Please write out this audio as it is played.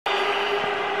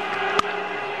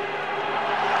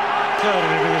Third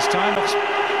delivery this time.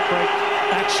 Break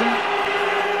action.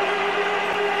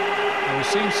 Well, we've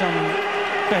seen some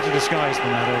better disguise than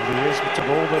that over the years with the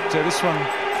ball, but this one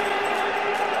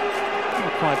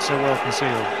not quite so well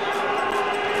concealed.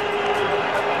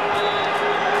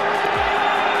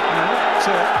 Now, what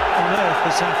on earth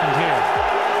has happened here?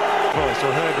 Voice,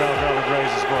 or heard rather raise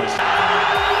his voice.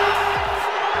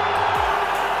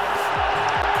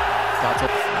 That's a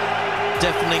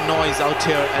deafening noise out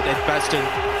here at Edgbaston.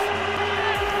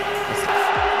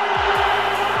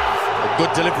 A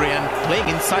good delivery and playing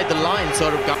inside the line,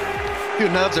 sort of got a few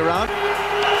nerves around.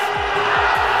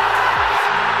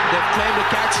 They've claimed a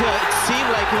catch here. It seemed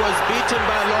like he was beaten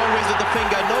by a long raise of the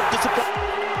finger. No disappointment.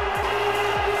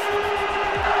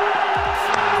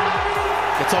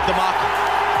 Gets off the mark.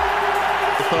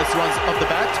 The first runs of the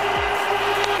bat.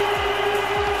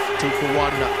 2 for 1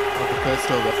 of the first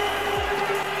over.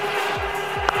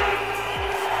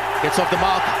 Gets off the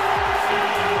mark.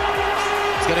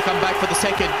 He's going to come back for the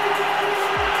second.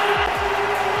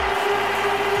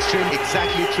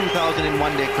 Exactly 3,000 in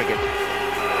one-day cricket.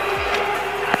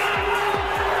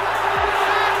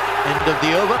 End of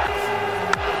the over.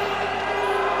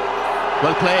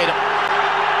 Well played.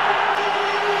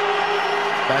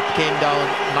 Bat came down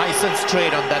nice and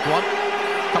straight on that one.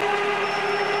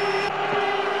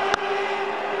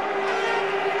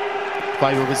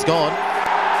 5 overs gone.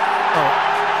 Oh.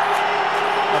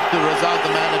 Abdul Razak,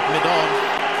 the man at mid-on.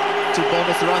 2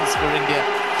 bonus runs for India.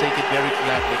 Take it very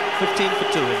gladly. 15 for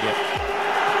 2 India.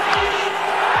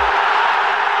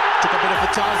 Took a bit of a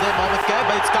chance there, Mohammad Khair,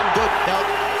 but it's come good. Now,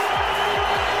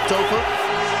 Tofel.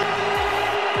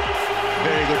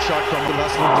 Very good shot from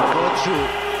Balaji to go through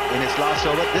in his last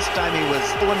over. This time he was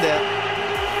the one there.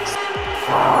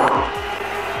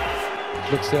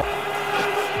 Looks there.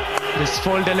 This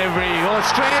full delivery goes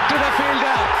straight to the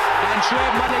fielder, and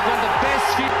Shoaib Malik got the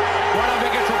best field. What a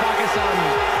wicket for Pakistan.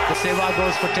 The Sehwag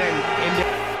goes for 10. India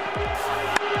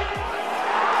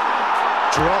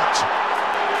dropped.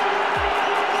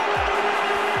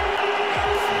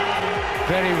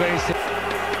 Very simple.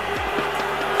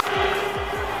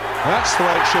 That's the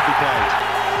way it should be played.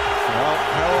 Well,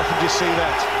 how often do you see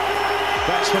that?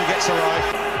 Batsman gets a life.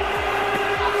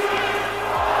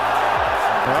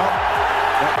 Well,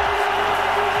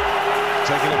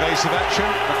 taking evasive action,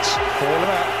 that's 4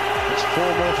 out. That's 4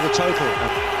 more to the total.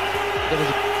 There was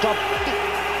a top.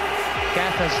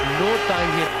 Kaif has no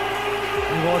time here.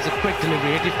 It was a quick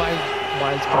delivery, 85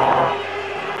 miles per hour.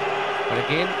 But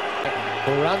again,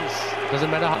 4 runs. Doesn't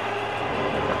matter how.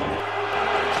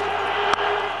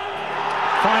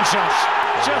 Fine shot.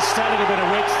 Just a little bit of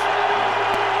width.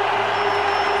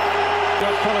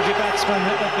 Got quality batsman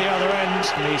at the other end.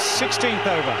 The 16th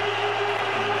over.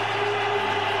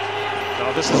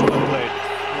 Now this is well played.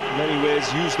 In many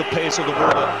ways, use the pace of the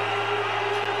bowler.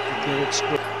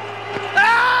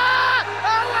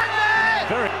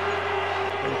 Very.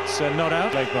 It's not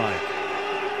out. Leg by.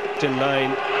 In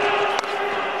line.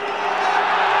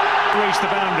 Reach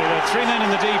the boundary. There are 3 men in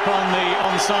the deep on the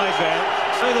onside there.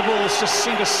 So the balls just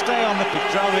seem to stay on the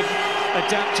pitch. Dravid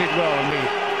adapted well.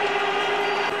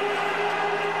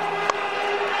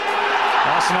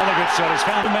 That's another good shot. He's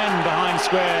found the men behind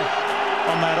square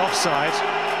on that offside.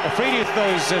 Afridi with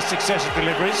those successive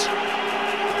deliveries.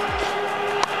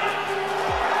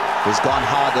 He's gone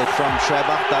harder from Shoaib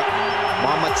Akhtar.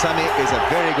 Mohammad Sami is a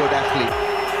very good athlete.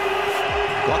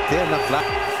 Got there in the flat.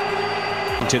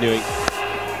 Continuing.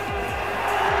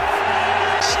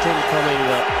 Still coming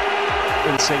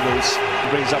in singles.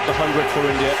 Brings up the 100 for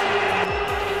India.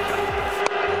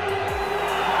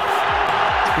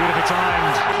 It's beautifully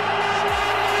timed.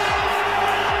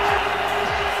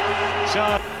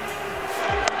 Shot.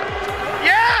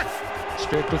 Yeah!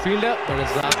 Straight to fielder, but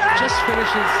Razak just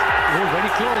finishes. Oh,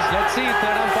 very close. Let's see.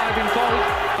 Third umpire been called.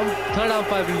 Third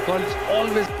umpire been called. It's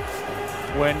always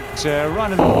went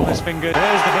running on his finger.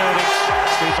 There's the verdict.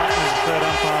 Steve Button is the third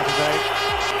umpire today.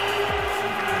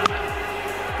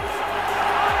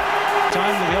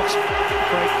 Time with the off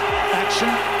break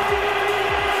action.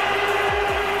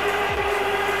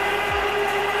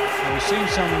 Well, we've seen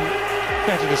some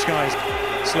better disguised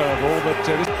slower ball, but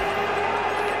this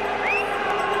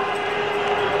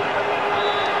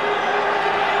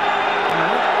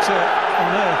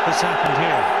on earth has happened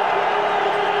here?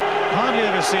 Hardly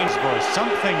ever seen his voice.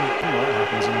 Something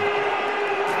happens.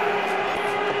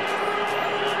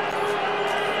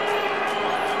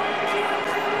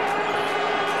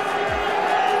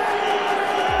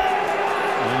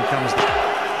 And in comes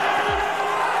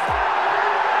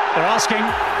they're asking,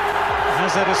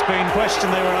 has that been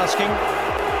question they were asking?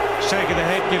 Shake of the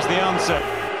head gives the answer.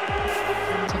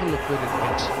 Let's have a look where it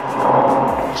went.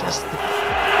 Just the...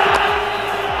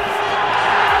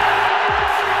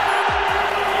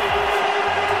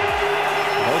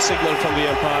 No signal from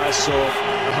the umpire, so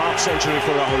a half century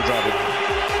for Rahul Dravid.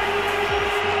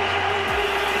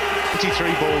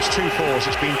 23 balls, 2 fours.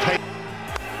 It's been paid.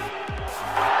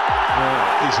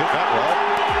 He's hit that well.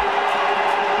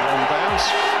 On bounce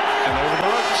and over the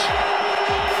ropes.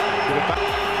 Bit of back.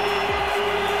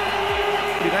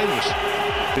 Pretty dangerous.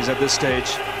 He's at this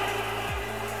stage.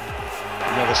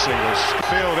 Another singles.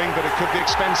 Fielding, but it could be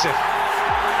expensive.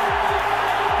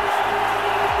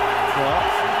 Well,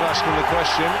 asking the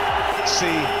question.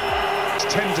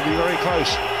 Tend to be very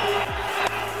close.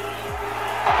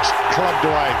 It's clubbed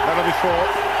away. That'll be 4.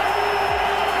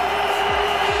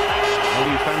 What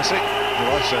do you fancy?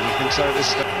 Well, I certainly think so at this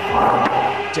stage.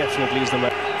 Definitely is the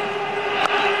match.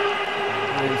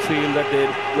 They feel that they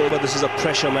know that this is a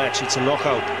pressure match. It's a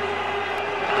knockout.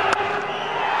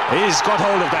 He's got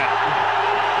hold of that.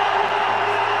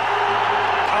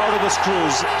 Out of the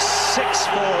screws.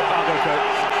 6-4 Agarkar.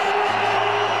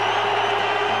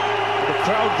 The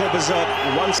crowd go berserk.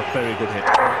 Once a very good hit.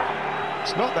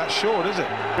 It's not that short, is it?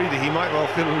 Really, he might well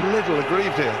feel a little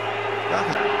aggrieved here.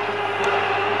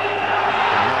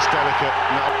 And that's delicate.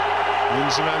 Now,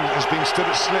 Winseman has been stood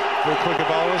at slip for quicker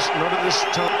bowlers. Not at this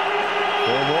time. 4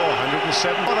 more,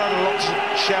 107. Not had a lot to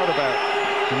shout about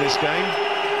in this game,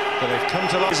 but they've come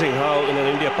to life. Amazing how in an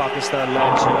India-Pakistan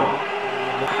match,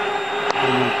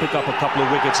 when you pick up a couple of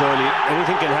wickets early,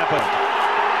 anything can happen.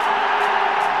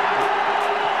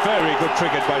 Very good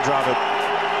cricket by Dravid.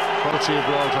 Quality of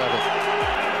Royal Dravid.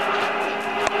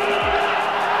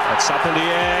 That's up in the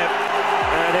air,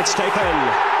 and it's taken.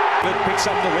 It picks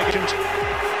up the wicket.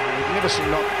 Magnificent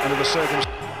knock under the circumstances.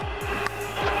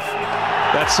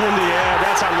 That's in the air,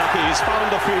 that's unlucky. He's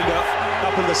found the fielder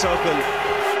up in the circle.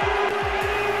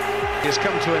 He's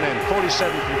come to an end. 47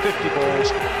 from 50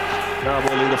 balls. Now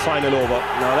bowling the final over.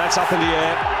 Now that's up in the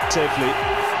air safely.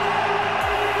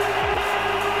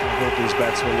 Both these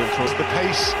batsmen will throw. The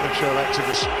pace of Sherlock to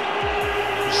this.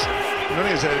 Not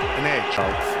only is an edge.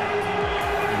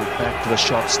 Back to the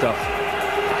short stuff.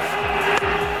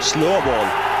 Slow ball.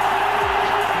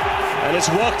 And it's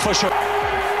worked for sure.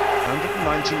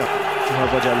 199.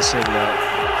 Harbhajan Singh now.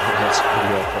 That's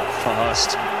good work.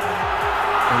 Fast.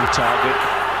 On target.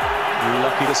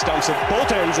 Lucky the stumps at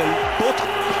both ends and both.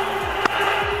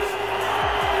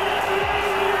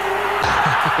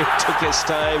 He took his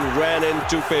time, ran in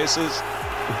 2 paces.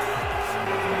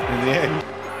 In the end.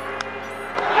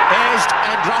 Edged,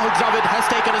 and Rahul Dravid has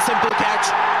taken a simple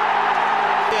catch.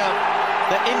 Yeah,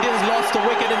 the Indians lost the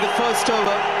wicket in the first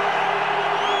over.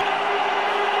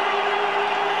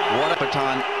 What a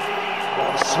Pathan.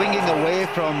 Swinging away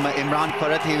from Imran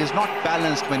Farhat. He was not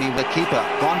balanced when he was the keeper.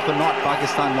 Gone for naught.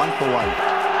 Pakistan 1 for 1.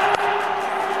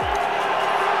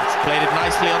 It's played it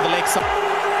nicely on the leg side.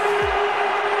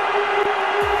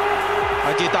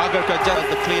 Ajit Agarkar just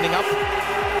the cleaning up. Is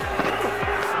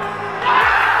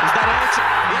that it?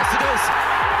 Yes, it is.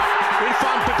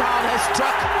 Irfan Pathan has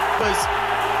struck.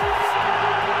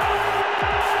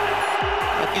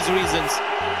 For these reasons,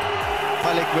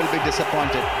 Malik will be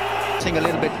disappointed. A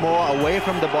little bit more away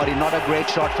from the body. Not a great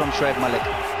shot from Shoaib Malik.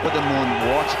 For the moon,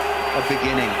 what a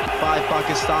beginning. 5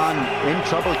 Pakistan in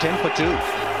trouble, 10 for 2.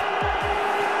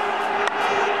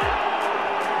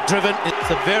 Driven.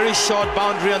 It's a very short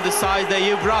boundary on the side there.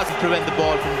 Yuvraj to prevent the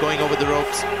ball from going over the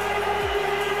ropes.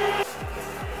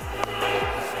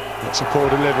 That's a poor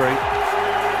delivery.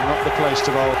 Not the place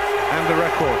to bowl. And the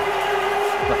record.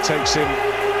 That takes him.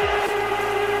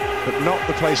 But not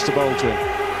the place to bowl to him.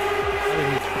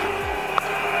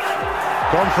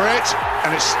 Gone for it,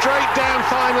 and it's straight down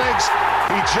fine legs.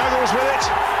 He juggles with it.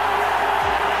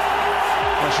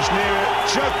 That's just near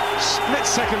it. Split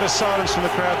second of silence from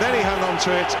the crowd. Then he hung on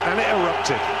to it, and it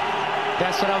erupted.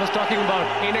 That's what I was talking about.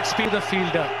 Inexperienced the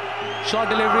fielder. Short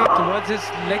delivery towards his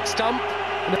leg stump,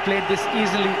 and they played this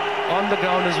easily on the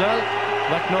ground as well.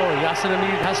 But no, Yasir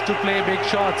Amir has to play big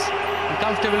shots.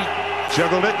 Uncomfortable.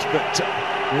 Juggled it, but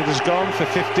it has gone for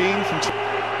 15 from 2.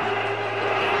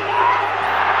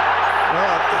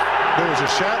 Well, there was a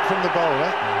shout from the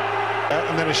bowler,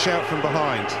 and then a shout from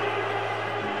behind.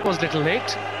 Was a little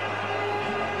late.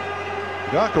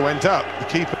 Agarkar went up, the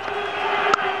keeper.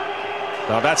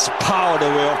 Now that's powered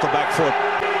away off the back foot.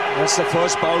 That's the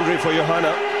first boundary for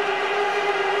Johanna.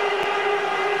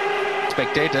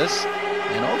 Spectators,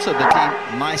 and also the team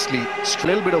nicely. A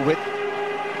little bit of width.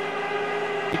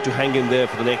 Need to hang in there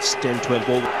for the next 10-12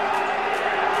 overs.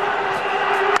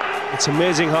 It's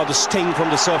amazing how the sting from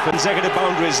the surface. Consecutive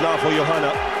boundaries now for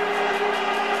Johanna.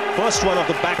 first one off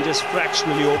the back just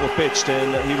fractionally over-pitched,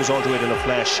 and he was onto it in a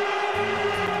flash.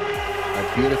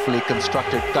 A beautifully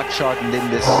constructed cut shot, and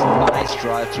then this nice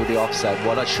drive through the offside.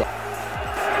 What a shot.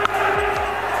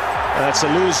 That's a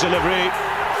loose delivery,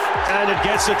 and it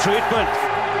gets the treatment.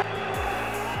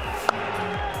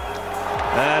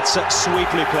 That's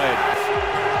sweetly played.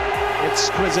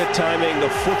 Exquisite timing, the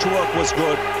footwork was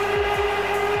good.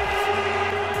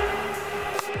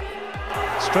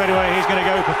 Straight away he's going to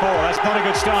go for 4. That's not a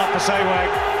good start for Sehwag.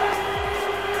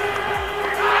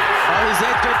 Oh, he's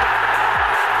edged it.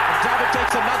 Dravid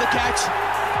takes another catch.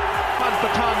 And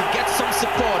Pathan gets some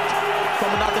support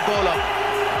from another bowler.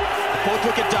 Fourth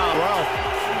wicket down. Well,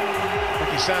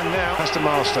 Pakistan now has to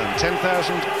milestone 10,000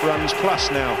 runs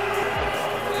plus now.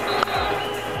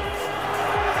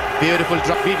 Beautiful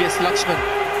drop. Previous Lakshman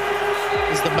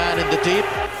is the man in the deep.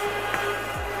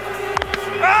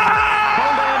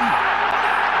 Hold on.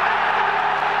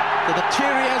 The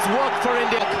theory has worked for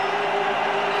India.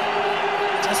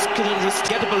 Just couldn't risk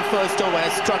gettable first over,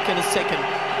 has struck in a second.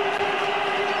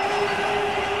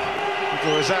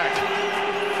 For Razak.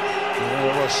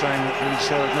 I was saying that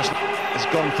he's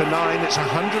gone for 9. It's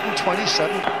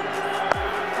 127.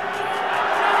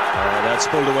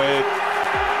 That's pulled away.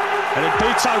 And it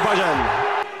beats Harbhajan.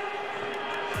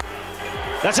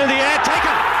 That's in the air,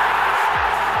 taken!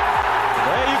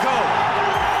 There you go.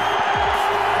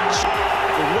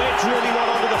 The weight really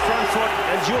not onto the front foot,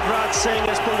 and Yuvraj Singh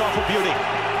has pulled off a beauty.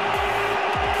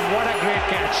 What a great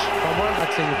catch from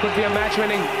Yuvraj Singh. It could be a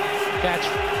match-winning catch.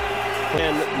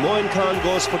 And Moin Khan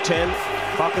goes for 10.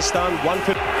 Pakistan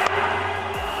 150.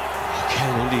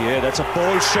 Again in the air, that's a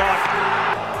bold shot.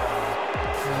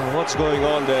 What's going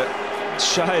on there?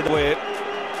 Shied away.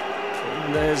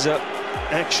 There's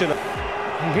action.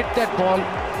 He hit that ball,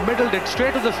 middled it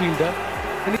straight to the fielder.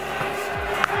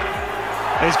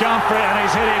 And he's gone for it and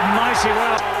he's hit it nicely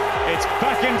well. It's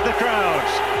back into the crowd.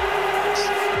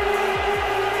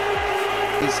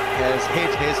 He has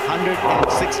hit his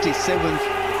 167th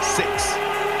 6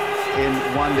 in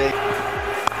one day.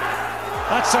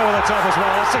 That's over the top as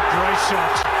well. That's a great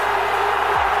shot.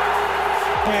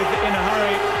 In a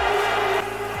hurry.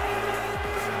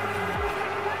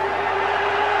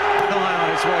 On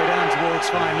its way down towards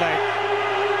fine leg.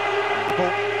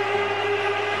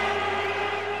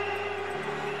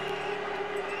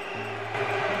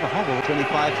 Hobble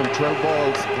 25 from 12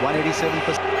 balls,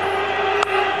 187%.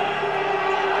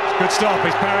 Good stop,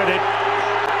 he's parried it.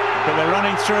 But they're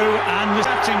running through, and the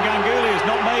captain Ganguly has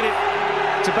not made it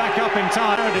to back up in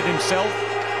time. Parried it himself.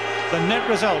 The net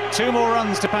result, 2 more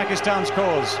runs to Pakistan's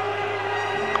cause.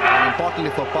 And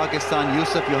importantly for Pakistan,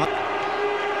 Yusuf Johan.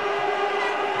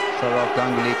 Sourav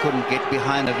Ganguly couldn't get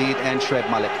behind Naveed and Shoaib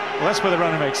Malik. Well, that's where the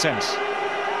runner makes sense.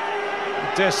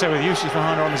 I dare say with Yusuf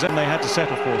Johan on his own, they had to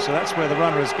settle for. So that's where the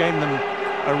runner has gained them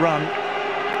a run.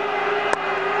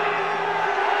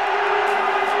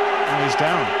 And he's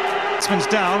down. Batsman's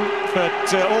down, but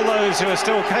all those who are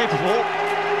still capable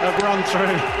have run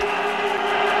through.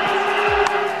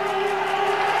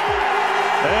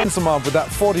 Benzema with that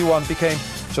 41 became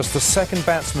just the second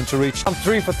batsman to reach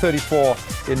 3 for 34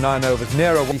 in 9 overs.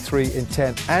 Nero 3 in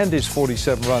 10 and his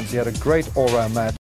 47 runs. He had a great all-round match.